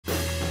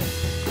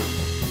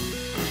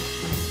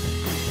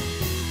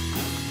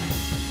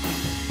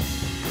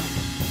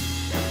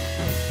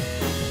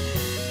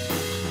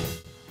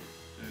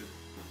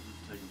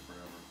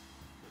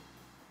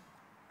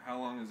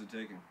long is it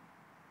taking?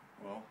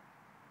 Well,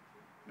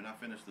 I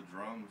finished the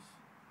drums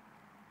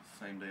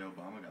the same day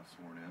Obama got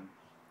sworn in.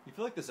 You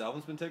feel like this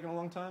album's been taking a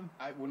long time?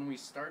 When we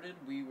started,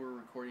 we were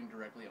recording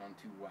directly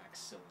onto wax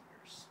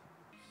cylinders.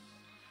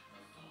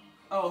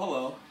 Oh,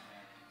 hello.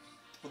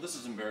 Well, this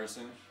is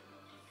embarrassing.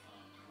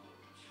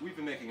 We've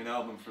been making an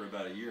album for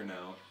about a year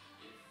now.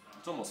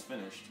 It's almost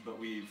finished, but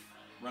we've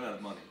run out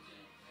of money.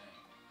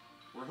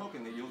 We're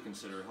hoping that you'll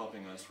consider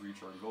helping us reach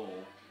our goal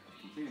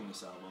of completing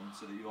this album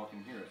so that you all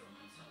can hear it.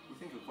 We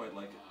think you'll quite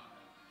like it.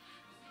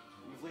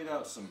 We've laid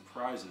out some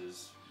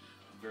prizes,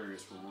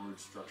 various reward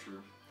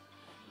structure.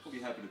 We'll be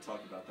happy to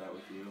talk about that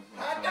with you.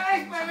 Hot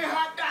dice, baby,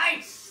 hot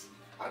dice!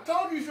 I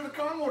told you you should have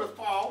come with us,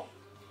 Paul.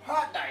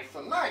 Hot dice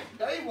are nice.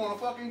 Dave want a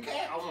fucking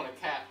cat. I want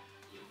a cat.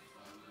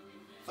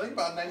 Think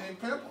about naming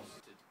pimples.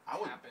 I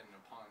would Happen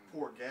upon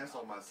pour gas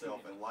on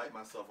myself and light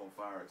myself on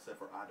fire, except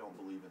for I don't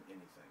believe in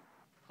anything.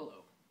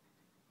 Hello,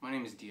 my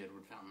name is D.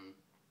 Edward Fountain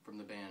from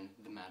the band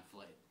The Mad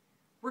Flight.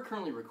 We're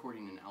currently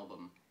recording an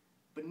album,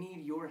 but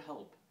need your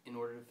help in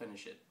order to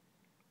finish it.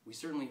 We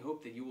certainly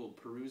hope that you will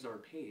peruse our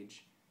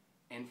page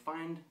and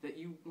find that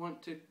you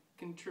want to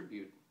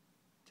contribute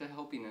to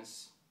helping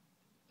us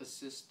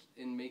assist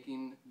in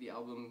making the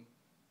album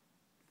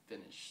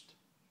finished.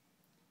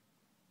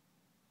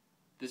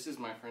 This is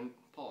my friend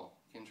Paul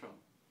Cantrell.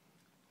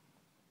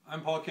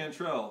 I'm Paul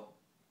Cantrell,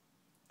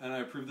 and I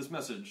approve this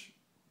message.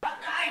 Hot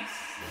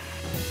dice!